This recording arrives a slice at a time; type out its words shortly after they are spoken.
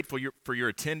For your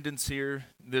attendance here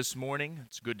this morning.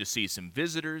 It's good to see some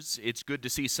visitors. It's good to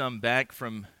see some back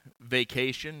from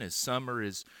vacation as summer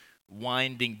is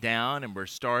winding down and we're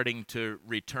starting to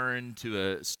return to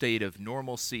a state of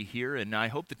normalcy here. And I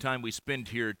hope the time we spend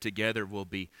here together will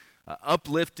be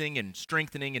uplifting and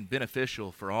strengthening and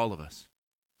beneficial for all of us.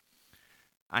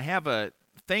 I have a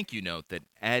thank you note that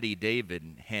Addie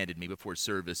David handed me before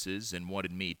services and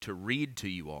wanted me to read to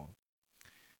you all.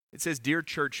 It says, "Dear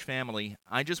church family,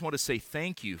 I just want to say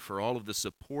thank you for all of the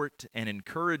support and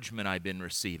encouragement I've been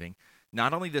receiving,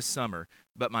 not only this summer,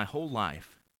 but my whole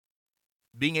life.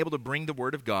 Being able to bring the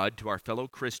Word of God to our fellow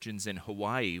Christians in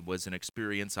Hawaii was an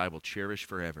experience I will cherish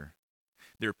forever.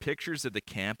 There are pictures of the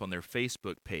camp on their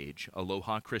Facebook page,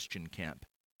 Aloha Christian Camp.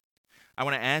 I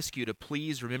want to ask you to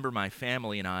please remember my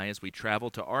family and I as we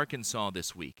travel to Arkansas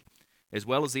this week, as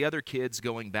well as the other kids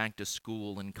going back to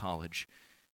school and college.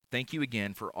 Thank you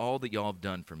again for all that y'all have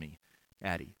done for me,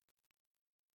 Addie."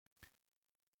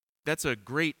 That's a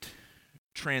great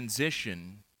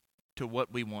transition to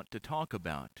what we want to talk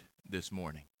about this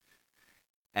morning.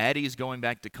 Addie's going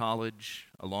back to college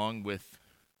along with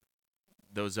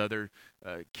those other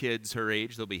kids her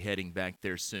age. They'll be heading back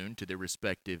there soon to their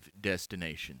respective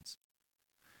destinations.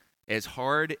 As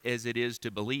hard as it is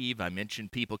to believe, I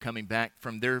mentioned people coming back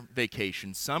from their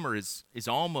vacation. Summer is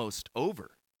almost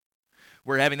over.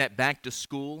 We're having that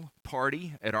back-to-school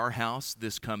party at our house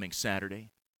this coming Saturday.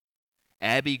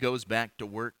 Abby goes back to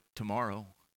work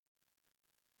tomorrow.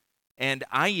 And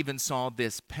I even saw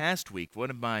this past week,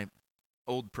 one of my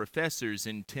old professors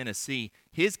in Tennessee,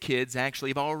 his kids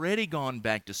actually have already gone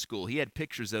back to school. He had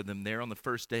pictures of them there on the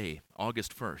first day,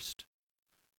 August 1st.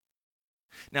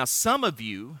 Now, some of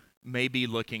you may be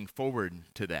looking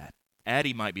forward to that.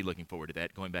 Addie might be looking forward to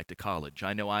that, going back to college.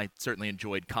 I know I certainly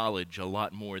enjoyed college a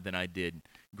lot more than I did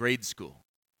grade school.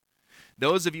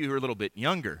 Those of you who are a little bit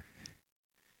younger,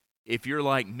 if you're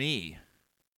like me,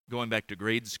 going back to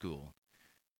grade school,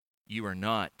 you are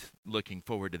not looking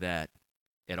forward to that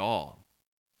at all.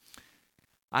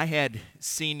 I had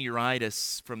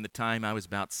senioritis from the time I was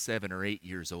about 7 or 8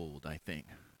 years old, I think.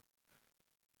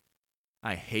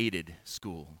 I hated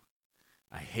school.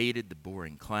 I hated the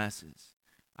boring classes.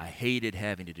 I hated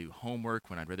having to do homework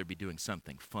when I'd rather be doing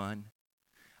something fun.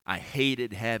 I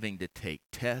hated having to take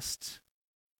tests.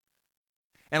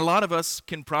 And a lot of us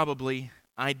can probably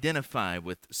identify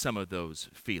with some of those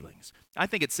feelings. I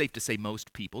think it's safe to say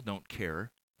most people don't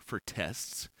care for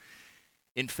tests.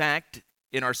 In fact,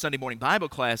 in our Sunday morning Bible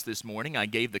class this morning, I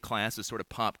gave the class a sort of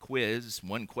pop quiz,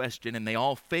 one question, and they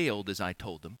all failed as I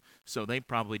told them. So they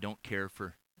probably don't care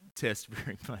for tests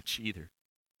very much either.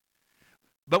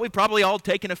 But we've probably all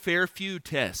taken a fair few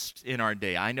tests in our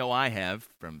day. I know I have,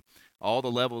 from all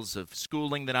the levels of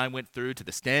schooling that I went through to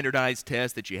the standardized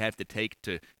tests that you have to take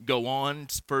to go on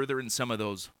further in some of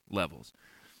those levels.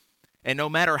 And no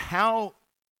matter how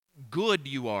good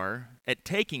you are at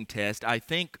taking tests, I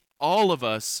think all of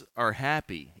us are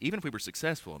happy, even if we were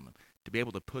successful in them, to be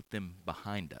able to put them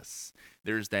behind us.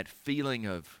 There's that feeling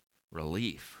of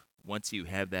relief once you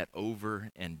have that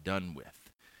over and done with.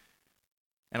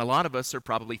 And a lot of us are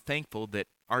probably thankful that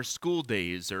our school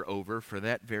days are over for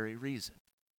that very reason.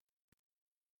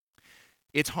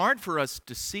 It's hard for us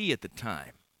to see at the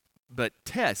time, but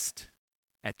tests,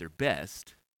 at their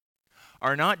best,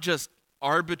 are not just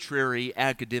arbitrary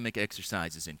academic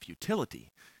exercises in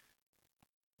futility.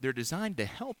 They're designed to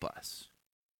help us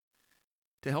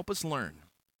learn,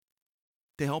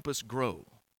 to help us grow.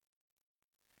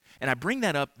 And I bring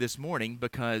that up this morning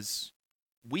because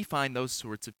we find those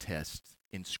sorts of tests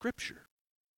in Scripture.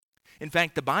 In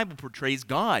fact, the Bible portrays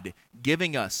God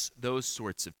giving us those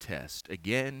sorts of tests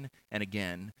again and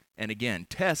again and again,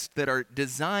 tests that are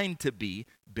designed to be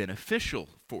beneficial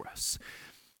for us.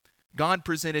 God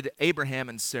presented Abraham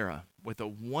and Sarah with a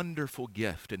wonderful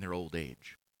gift in their old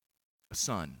age, a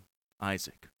son,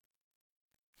 Isaac.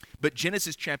 But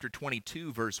Genesis chapter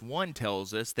 22, verse 1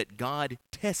 tells us that God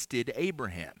tested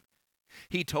Abraham.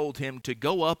 He told him to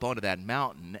go up onto that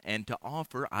mountain and to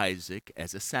offer Isaac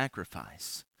as a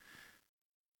sacrifice.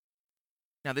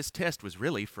 Now, this test was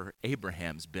really for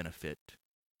Abraham's benefit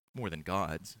more than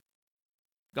God's.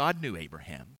 God knew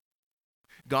Abraham.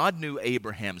 God knew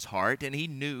Abraham's heart, and he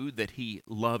knew that he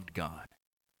loved God.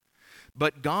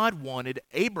 But God wanted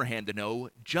Abraham to know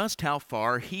just how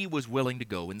far he was willing to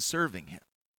go in serving him.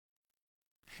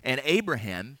 And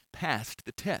Abraham passed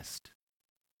the test.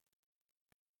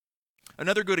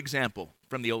 Another good example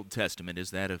from the Old Testament is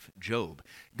that of Job.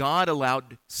 God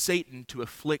allowed Satan to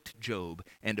afflict Job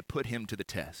and to put him to the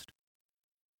test.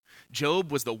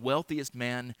 Job was the wealthiest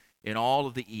man in all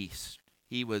of the East.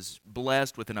 He was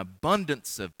blessed with an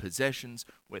abundance of possessions,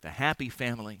 with a happy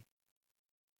family.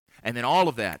 And then all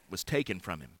of that was taken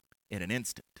from him in an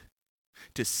instant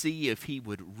to see if he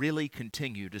would really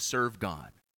continue to serve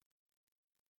God.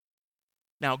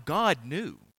 Now, God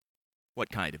knew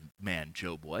what kind of man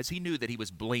Job was. He knew that he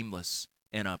was blameless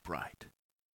and upright.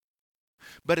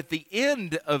 But at the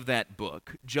end of that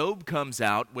book, Job comes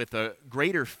out with a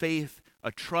greater faith,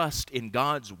 a trust in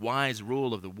God's wise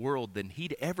rule of the world than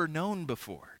he'd ever known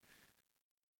before.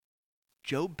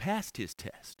 Job passed his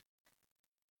test.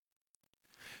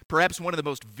 Perhaps one of the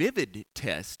most vivid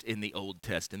tests in the Old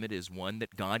Testament is one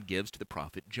that God gives to the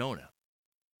prophet Jonah.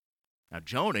 Now,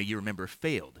 Jonah, you remember,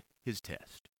 failed his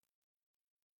test.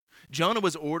 Jonah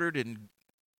was ordered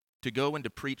to go and to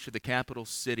preach to the capital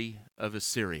city of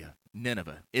Assyria,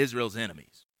 Nineveh, Israel's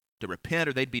enemies, to repent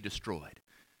or they'd be destroyed.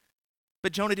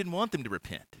 But Jonah didn't want them to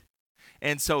repent.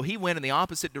 And so he went in the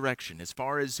opposite direction as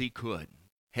far as he could,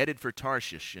 headed for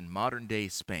Tarshish in modern-day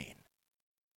Spain.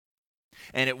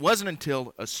 And it wasn't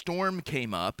until a storm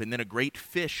came up and then a great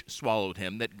fish swallowed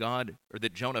him that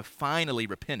Jonah finally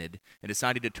repented and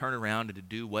decided to turn around and to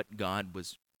do what God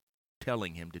was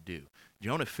telling him to do.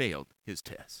 Jonah failed his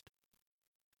test.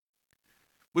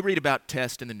 We read about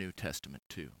tests in the New Testament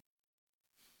too.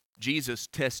 Jesus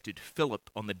tested Philip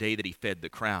on the day that he fed the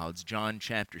crowds. John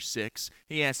chapter 6,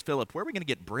 he asked Philip, where are we going to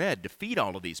get bread to feed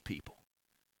all of these people?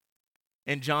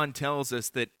 And John tells us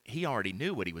that he already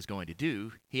knew what he was going to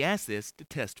do. He asked this to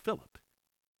test Philip.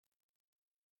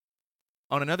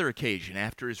 On another occasion,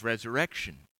 after his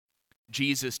resurrection,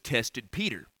 Jesus tested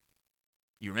Peter.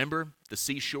 You remember the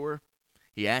seashore?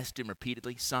 He asked him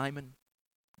repeatedly, Simon,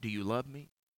 do you love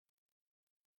me?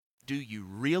 Do you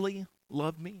really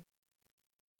love me?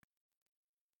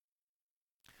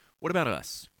 What about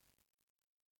us?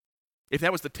 If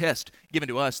that was the test given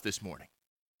to us this morning,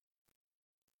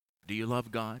 do you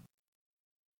love God?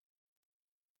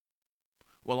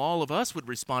 Well, all of us would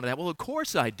respond to that, well, of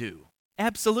course I do.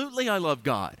 Absolutely I love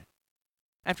God.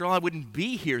 After all, I wouldn't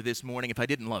be here this morning if I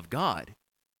didn't love God.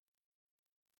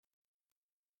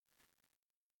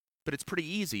 But it's pretty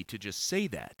easy to just say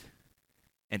that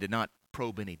and to not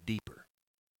probe any deeper,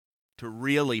 to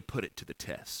really put it to the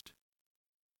test.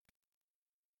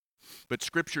 But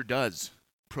Scripture does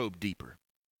probe deeper,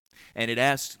 and it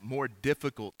asks more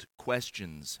difficult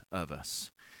questions of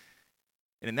us.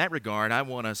 And in that regard, I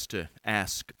want us to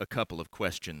ask a couple of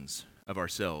questions of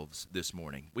ourselves this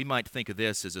morning. We might think of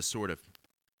this as a sort of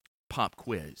pop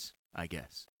quiz, I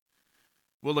guess.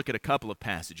 We'll look at a couple of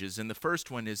passages, and the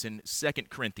first one is in 2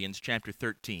 Corinthians chapter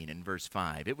 13 and verse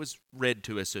 5. It was read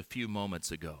to us a few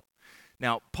moments ago.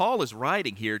 Now, Paul is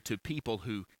writing here to people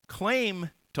who claim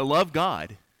to love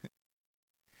God,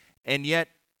 and yet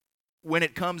when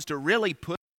it comes to really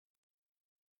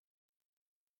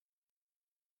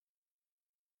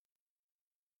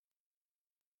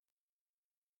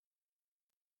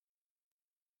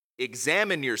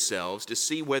examine yourselves to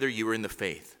see whether you are in the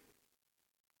faith.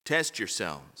 Test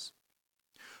yourselves.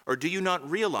 Or do you not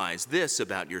realize this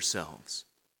about yourselves,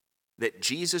 that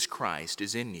Jesus Christ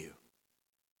is in you,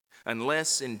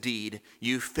 unless indeed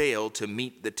you fail to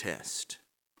meet the test?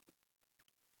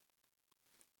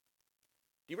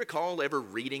 Do you recall ever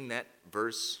reading that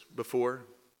verse before?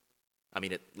 I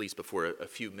mean, at least before a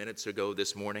few minutes ago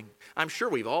this morning. I'm sure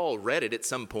we've all read it at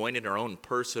some point in our own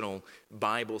personal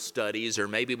Bible studies, or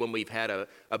maybe when we've had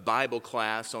a Bible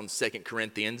class on 2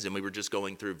 Corinthians and we were just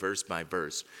going through verse by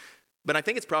verse. But I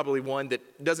think it's probably one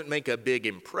that doesn't make a big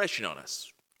impression on us.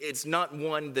 It's not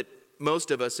one that most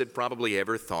of us had probably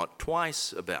ever thought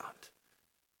twice about.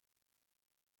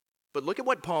 But look at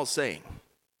what Paul's saying.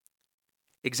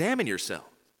 Examine yourself.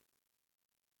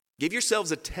 Give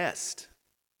yourselves a test.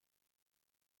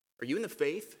 Are you in the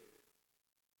faith?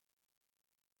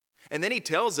 And then he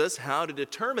tells us how to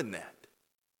determine that.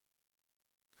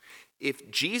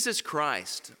 If Jesus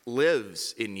Christ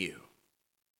lives in you,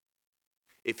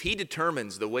 if he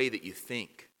determines the way that you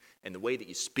think and the way that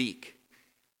you speak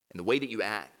and the way that you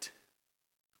act,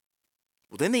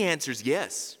 well, then the answer is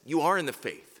yes, you are in the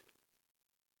faith.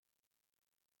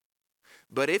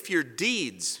 But if your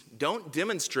deeds don't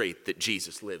demonstrate that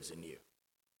Jesus lives in you,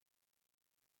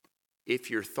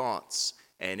 if your thoughts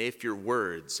and if your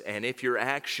words and if your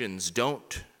actions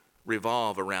don't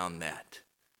revolve around that,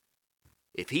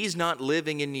 if he's not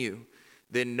living in you,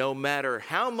 then no matter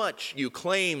how much you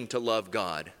claim to love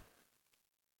God,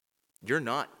 you're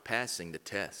not passing the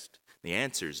test. The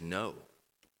answer is no.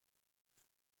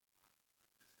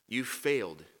 You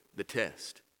failed the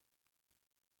test.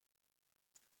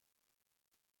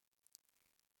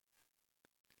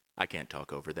 I can't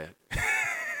talk over that.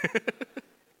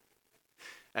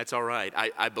 That's all right.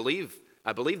 I believe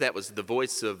that was the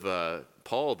voice of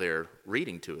Paul there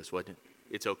reading to us, wasn't it?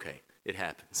 It's okay. It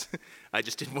happens. I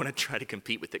just didn't want to try to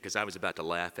compete with it because I was about to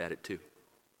laugh at it too.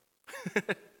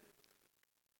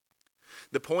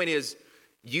 The point is,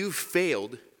 you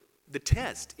failed the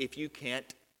test if you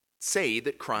can't say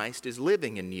that Christ is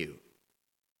living in you.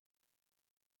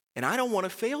 And I don't want to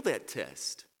fail that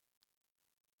test.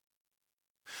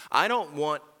 I don't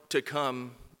want to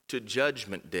come to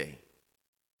Judgment Day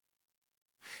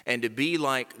and to be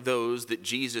like those that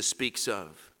Jesus speaks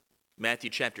of. Matthew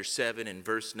chapter 7 and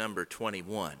verse number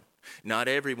 21. Not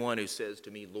everyone who says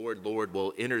to me, Lord, Lord,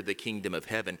 will enter the kingdom of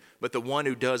heaven, but the one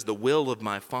who does the will of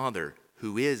my Father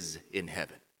who is in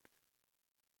heaven.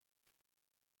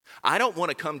 I don't want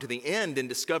to come to the end and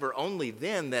discover only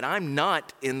then that I'm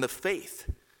not in the faith.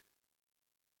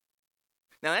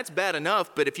 Now that's bad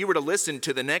enough, but if you were to listen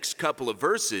to the next couple of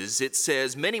verses, it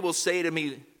says, many will say to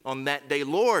me on that day,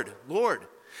 Lord, Lord,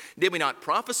 did we not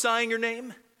prophesy in your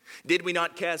name? Did we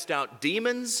not cast out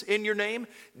demons in your name?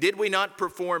 Did we not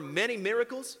perform many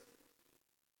miracles?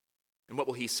 And what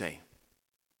will he say?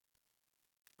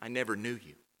 I never knew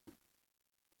you.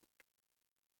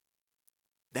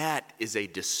 That is a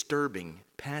disturbing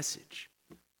passage.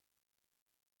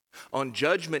 On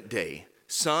Judgment Day,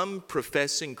 some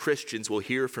professing Christians will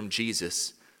hear from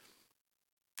Jesus,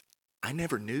 I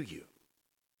never knew you.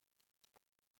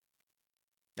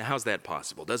 Now, how's that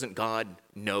possible? Doesn't God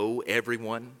know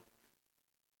everyone?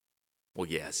 Well,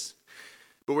 yes.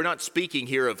 But we're not speaking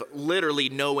here of literally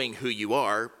knowing who you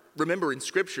are. Remember, in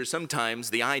Scripture, sometimes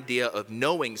the idea of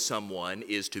knowing someone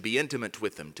is to be intimate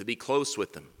with them, to be close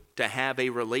with them, to have a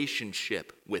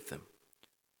relationship with them.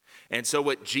 And so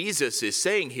what Jesus is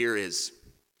saying here is,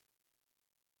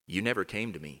 you never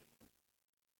came to me.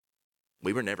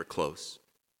 We were never close.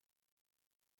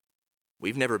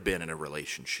 We've never been in a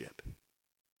relationship.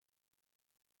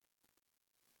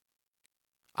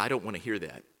 I don't want to hear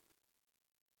that.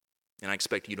 And I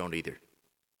expect you don't either.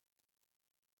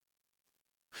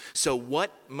 So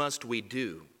what must we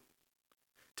do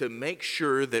to make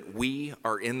sure that we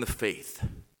are in the faith?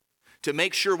 To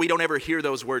make sure we don't ever hear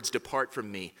those words, depart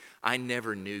from me, I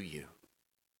never knew you.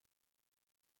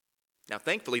 Now,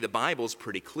 thankfully, the Bible's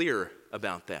pretty clear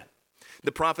about that.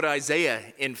 The prophet Isaiah,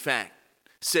 in fact,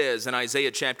 says in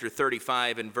Isaiah chapter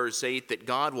 35 and verse 8 that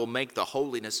God will make the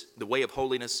way of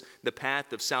holiness, the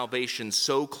path of salvation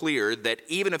so clear that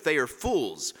even if they are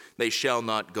fools, they shall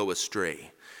not go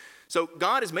astray. So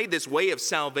God has made this way of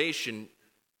salvation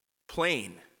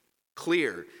plain,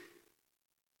 clear,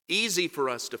 easy for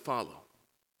us to follow.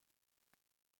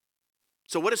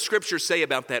 So what does Scripture say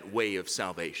about that way of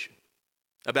salvation?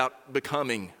 About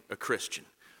becoming a Christian?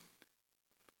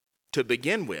 To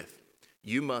begin with,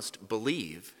 you must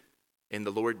believe in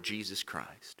the Lord Jesus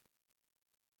Christ.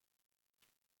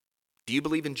 Do you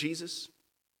believe in Jesus?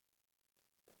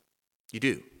 You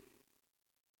do.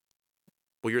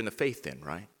 Well, you're in the faith then,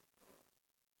 right?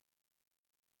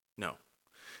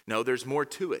 No, there's more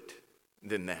to it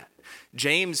than that.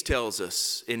 James tells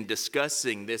us in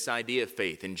discussing this idea of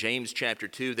faith in James chapter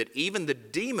 2 that even the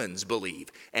demons believe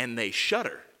and they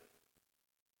shudder.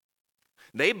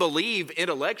 They believe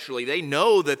intellectually, they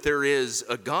know that there is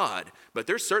a God, but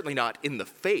they're certainly not in the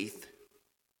faith.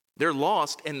 They're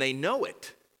lost and they know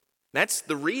it. That's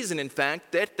the reason, in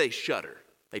fact, that they shudder.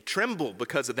 They tremble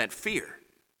because of that fear.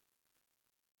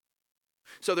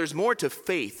 So there's more to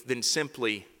faith than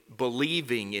simply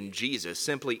believing in Jesus,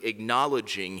 simply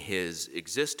acknowledging his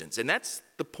existence. And that's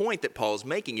the point that Paul's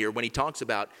making here when he talks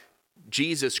about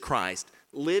Jesus Christ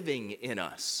living in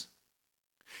us.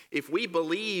 If we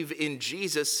believe in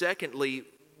Jesus, secondly,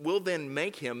 we'll then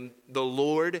make him the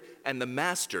Lord and the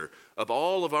master of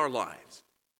all of our lives.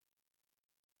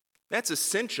 That's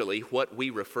essentially what we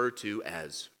refer to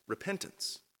as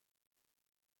repentance.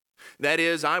 That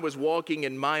is, I was walking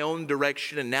in my own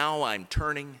direction and now I'm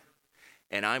turning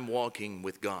and I'm walking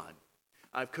with God.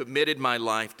 I've committed my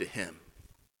life to him.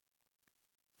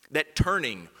 That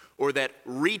turning or that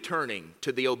returning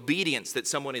to the obedience that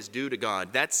someone is due to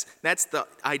God, that's the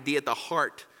idea at the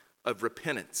heart of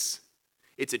repentance.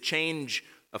 It's a change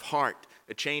of heart,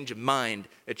 a change of mind,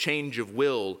 a change of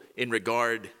will in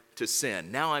regard to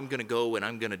sin. Now I'm going to go and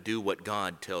I'm going to do what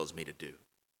God tells me to do.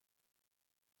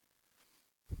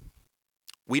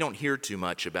 We don't hear too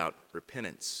much about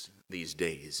repentance these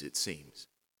days, it seems.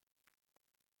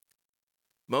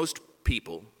 Most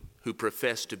people who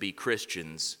profess to be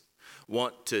Christians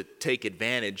want to take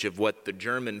advantage of what the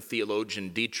German theologian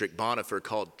Dietrich Bonhoeffer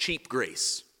called cheap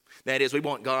grace. That is, we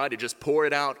want God to just pour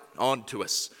it out onto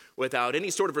us without any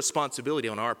sort of responsibility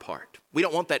on our part. We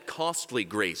don't want that costly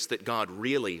grace that God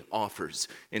really offers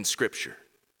in Scripture.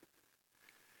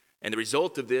 And the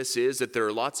result of this is that there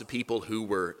are lots of people who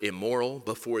were immoral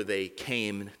before they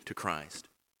came to Christ.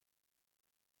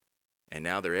 And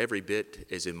now they're every bit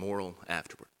as immoral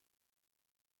afterward.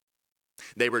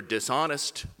 They were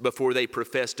dishonest before they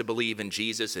professed to believe in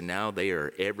Jesus, and now they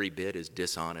are every bit as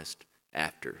dishonest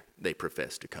after they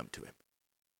profess to come to him.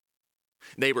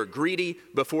 They were greedy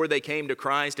before they came to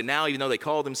Christ, and now even though they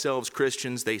call themselves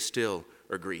Christians, they still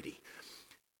are greedy.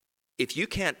 If you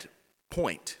can't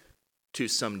point to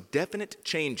some definite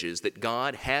changes that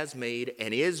God has made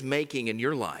and is making in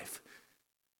your life,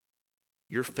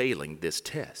 you're failing this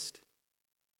test.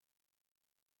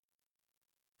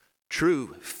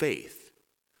 True faith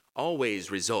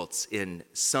always results in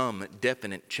some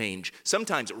definite change,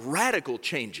 sometimes radical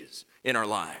changes in our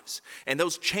lives. And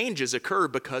those changes occur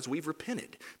because we've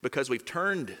repented, because we've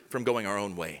turned from going our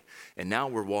own way, and now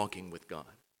we're walking with God.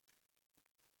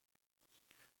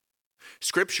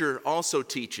 Scripture also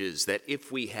teaches that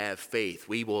if we have faith,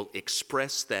 we will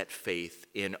express that faith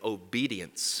in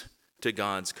obedience to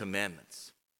God's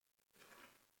commandments.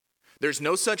 There's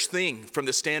no such thing from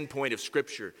the standpoint of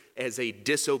Scripture as a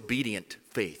disobedient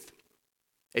faith.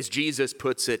 As Jesus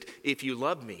puts it, if you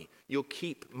love me, you'll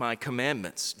keep my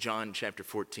commandments, John chapter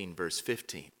 14, verse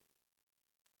 15.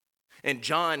 And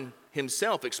John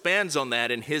himself expands on that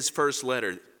in his first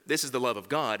letter. This is the love of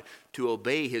God, to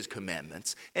obey his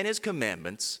commandments, and his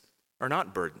commandments are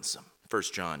not burdensome. 1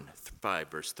 John 5,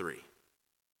 verse 3.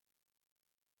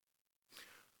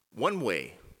 One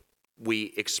way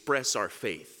we express our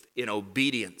faith in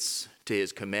obedience to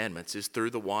his commandments is through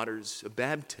the waters of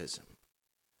baptism.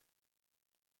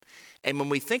 And when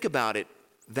we think about it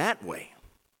that way,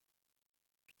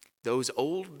 those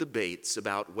old debates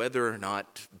about whether or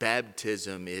not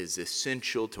baptism is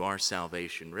essential to our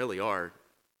salvation really are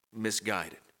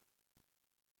misguided.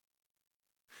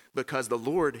 Because the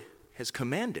Lord has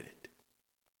commanded it.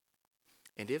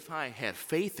 And if I have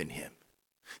faith in him,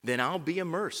 then I'll be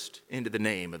immersed into the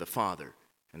name of the Father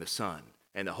and the Son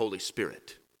and the Holy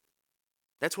Spirit.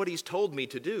 That's what he's told me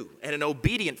to do. And an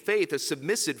obedient faith, a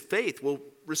submissive faith, will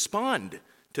respond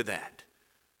to that.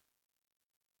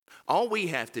 All we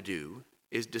have to do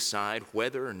is decide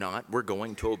whether or not we're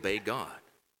going to obey God.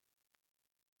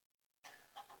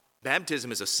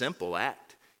 Baptism is a simple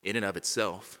act in and of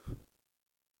itself.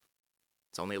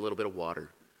 It's only a little bit of water.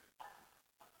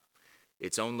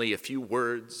 It's only a few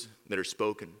words that are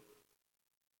spoken.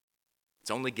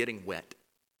 It's only getting wet.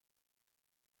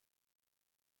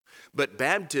 But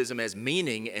baptism has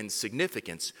meaning and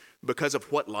significance because of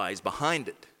what lies behind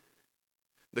it.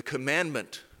 The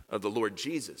commandment of the Lord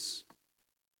Jesus.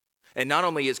 And not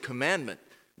only his commandment,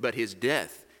 but his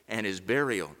death and his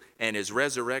burial and his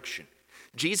resurrection.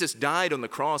 Jesus died on the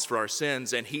cross for our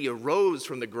sins, and he arose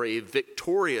from the grave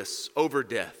victorious over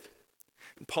death.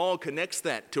 And Paul connects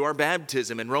that to our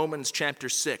baptism in Romans chapter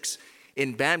 6.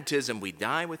 In baptism, we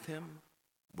die with him,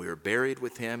 we're buried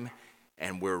with him,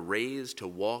 and we're raised to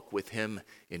walk with him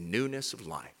in newness of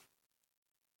life.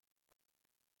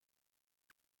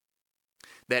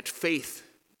 That faith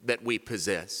that we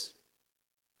possess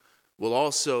will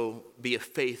also be a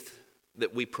faith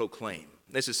that we proclaim.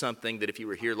 This is something that if you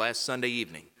were here last Sunday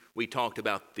evening, we talked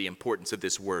about the importance of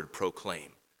this word,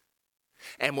 proclaim.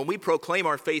 And when we proclaim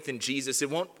our faith in Jesus, it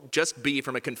won't just be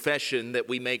from a confession that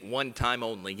we make one time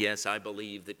only. Yes, I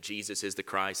believe that Jesus is the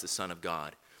Christ, the Son of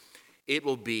God. It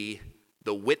will be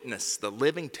the witness, the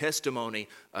living testimony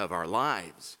of our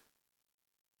lives.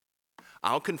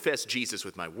 I'll confess Jesus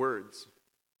with my words,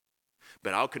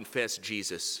 but I'll confess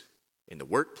Jesus in the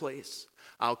workplace.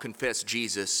 I'll confess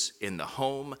Jesus in the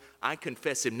home. I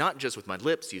confess him not just with my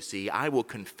lips, you see. I will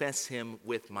confess him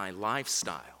with my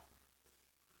lifestyle.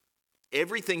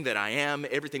 Everything that I am,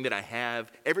 everything that I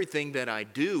have, everything that I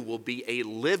do will be a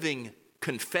living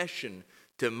confession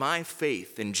to my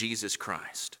faith in Jesus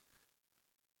Christ.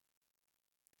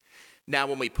 Now,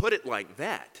 when we put it like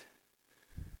that,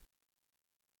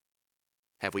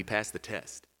 have we passed the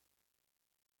test?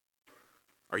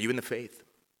 Are you in the faith?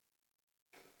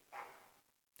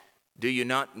 Do you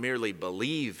not merely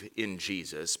believe in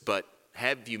Jesus, but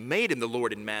have you made him the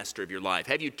Lord and Master of your life?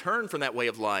 Have you turned from that way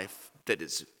of life that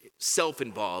is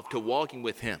self-involved to walking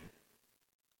with him?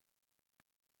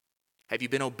 Have you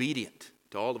been obedient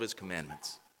to all of his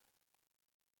commandments?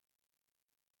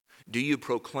 Do you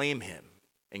proclaim him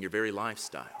in your very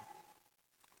lifestyle?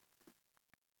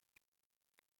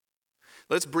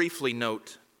 Let's briefly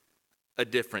note a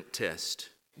different test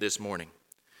this morning.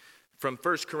 from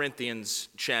 1 Corinthians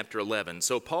chapter 11.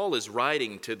 So Paul is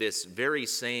writing to this very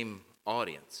same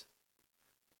audience.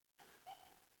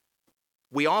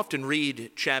 We often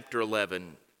read chapter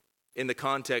 11 in the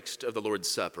context of the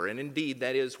Lord's Supper, and indeed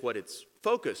that is what it's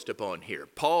focused upon here.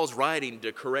 Paul's writing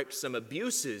to correct some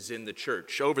abuses in the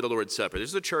church over the Lord's Supper. This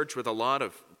is a church with a lot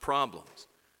of problems.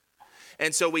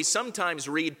 And so we sometimes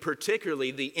read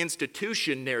particularly the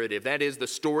institution narrative, that is the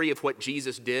story of what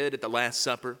Jesus did at the Last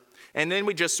Supper. And then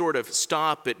we just sort of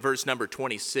stop at verse number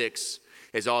 26.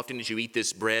 As often as you eat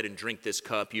this bread and drink this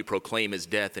cup, you proclaim his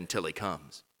death until he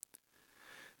comes.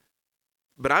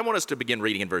 But I want us to begin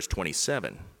reading in verse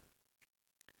 27.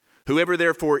 Whoever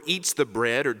therefore eats the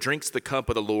bread or drinks the cup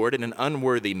of the Lord in an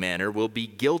unworthy manner will be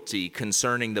guilty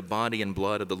concerning the body and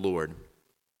blood of the Lord.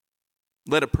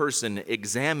 Let a person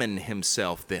examine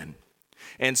himself then,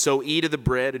 and so eat of the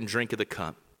bread and drink of the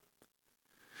cup.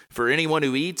 For anyone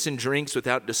who eats and drinks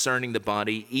without discerning the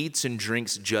body eats and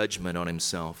drinks judgment on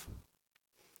himself.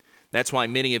 That's why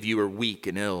many of you are weak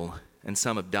and ill, and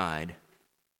some have died.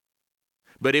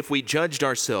 But if we judged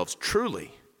ourselves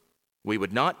truly, we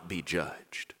would not be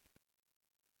judged.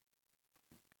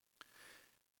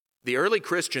 The early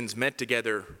Christians met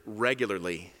together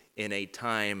regularly in a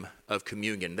time of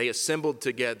communion. They assembled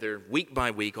together week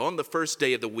by week on the first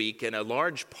day of the week, and a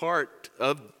large part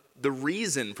of the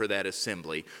reason for that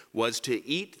assembly was to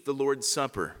eat the Lord's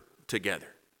Supper together.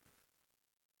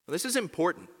 This is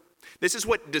important. This is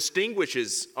what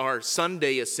distinguishes our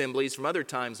Sunday assemblies from other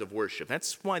times of worship.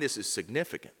 That's why this is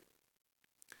significant.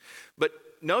 But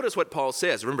notice what Paul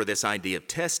says. Remember this idea of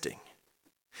testing.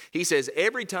 He says,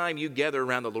 every time you gather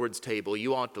around the Lord's table,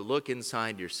 you ought to look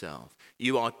inside yourself.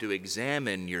 You ought to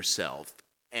examine yourself.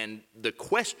 And the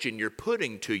question you're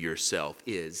putting to yourself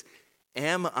is,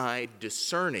 am I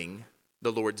discerning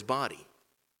the Lord's body?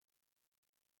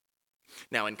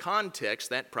 Now, in context,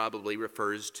 that probably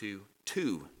refers to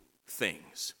two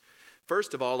things.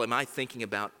 First of all, am I thinking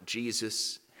about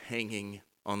Jesus hanging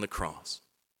on the cross?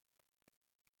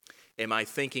 Am I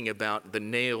thinking about the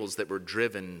nails that were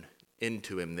driven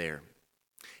into him there?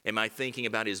 Am I thinking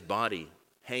about his body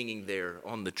hanging there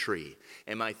on the tree?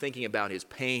 Am I thinking about his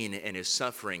pain and his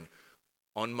suffering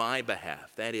on my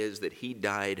behalf? That is, that he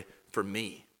died for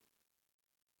me.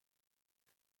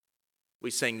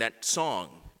 We sang that song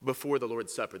before the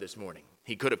Lord's Supper this morning.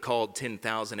 He could have called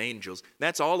 10,000 angels.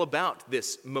 That's all about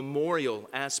this memorial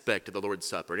aspect of the Lord's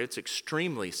Supper. It's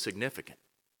extremely significant.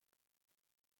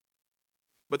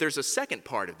 But there's a second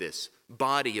part of this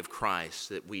body of Christ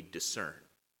that we discern.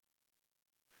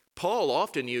 Paul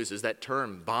often uses that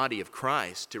term body of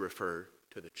Christ to refer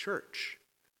to the church.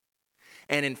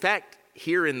 And in fact,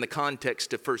 here in the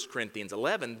context of 1 Corinthians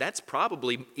 11, that's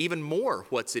probably even more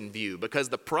what's in view, because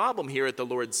the problem here at the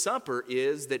Lord's Supper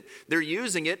is that they're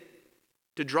using it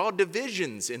to draw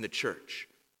divisions in the church.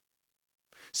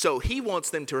 So he wants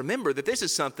them to remember that this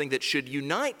is something that should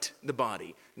unite the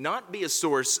body, not be a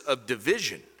source of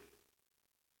division.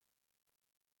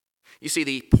 You see,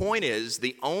 the point is,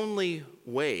 the only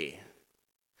way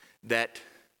that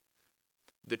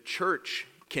the church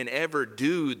can ever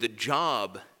do the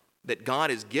job that God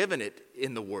has given it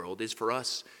in the world is for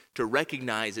us to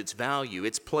recognize its value,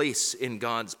 its place in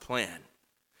God's plan,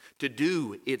 to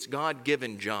do its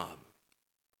God-given job.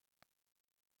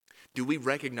 Do we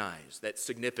recognize that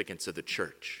significance of the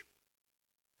church?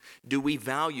 Do we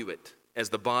value it as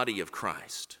the body of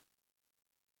Christ?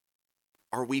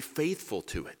 Are we faithful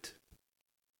to it?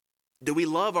 Do we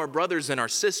love our brothers and our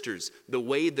sisters the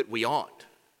way that we ought?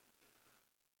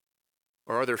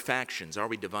 Or are there factions? Are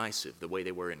we divisive the way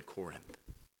they were in Corinth?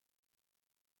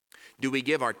 Do we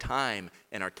give our time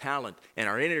and our talent and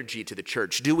our energy to the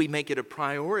church? Do we make it a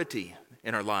priority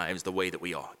in our lives the way that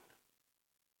we ought?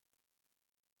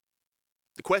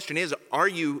 The question is, are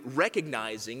you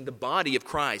recognizing the body of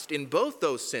Christ in both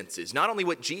those senses? Not only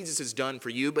what Jesus has done for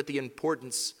you, but the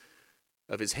importance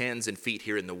of his hands and feet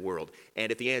here in the world.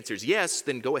 And if the answer is yes,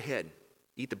 then go ahead.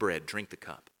 Eat the bread, drink the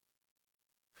cup.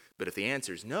 But if the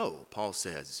answer is no, Paul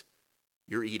says,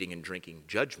 you're eating and drinking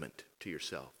judgment to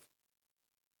yourself.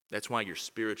 That's why you're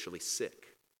spiritually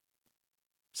sick.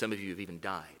 Some of you have even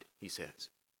died, he says.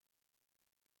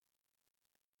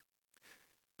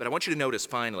 But I want you to notice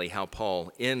finally how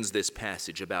Paul ends this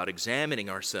passage about examining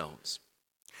ourselves.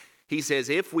 He says,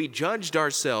 if we judged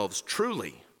ourselves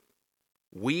truly,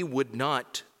 we would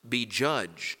not be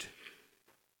judged.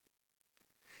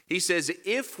 He says,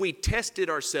 if we tested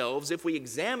ourselves, if we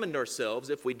examined ourselves,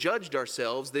 if we judged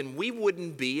ourselves, then we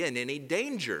wouldn't be in any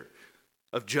danger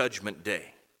of Judgment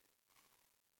Day.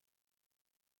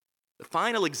 The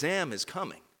final exam is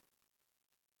coming.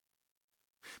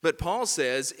 But Paul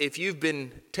says if you've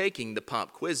been taking the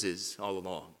pop quizzes all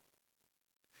along,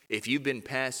 if you've been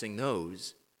passing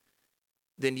those,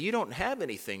 then you don't have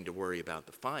anything to worry about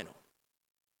the final.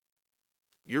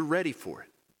 You're ready for it.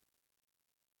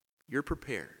 You're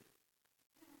prepared.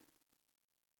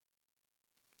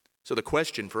 So the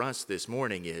question for us this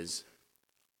morning is,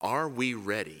 are we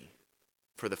ready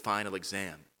for the final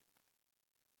exam?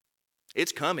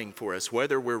 It's coming for us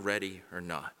whether we're ready or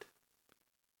not.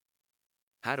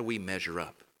 How do we measure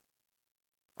up?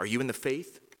 Are you in the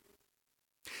faith?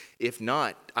 If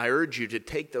not, I urge you to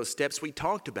take those steps we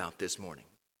talked about this morning,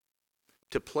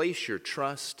 to place your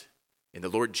trust in the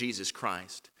Lord Jesus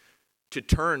Christ, to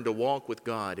turn to walk with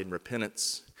God in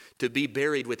repentance, to be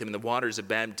buried with him in the waters of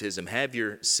baptism, have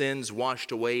your sins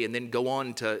washed away, and then go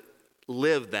on to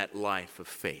live that life of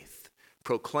faith,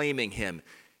 proclaiming him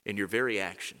in your very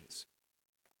actions.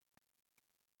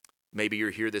 Maybe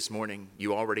you're here this morning,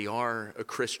 you already are a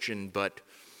Christian, but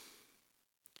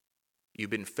you've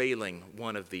been failing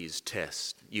one of these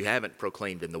tests. You haven't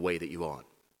proclaimed him the way that you ought.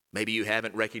 Maybe you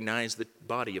haven't recognized the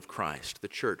body of Christ, the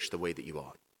church, the way that you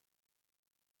ought.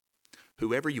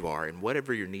 Whoever you are and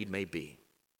whatever your need may be,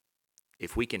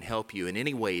 if we can help you in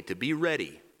any way to be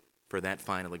ready for that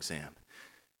final exam,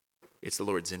 it's the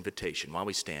Lord's invitation while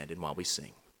we stand and while we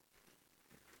sing.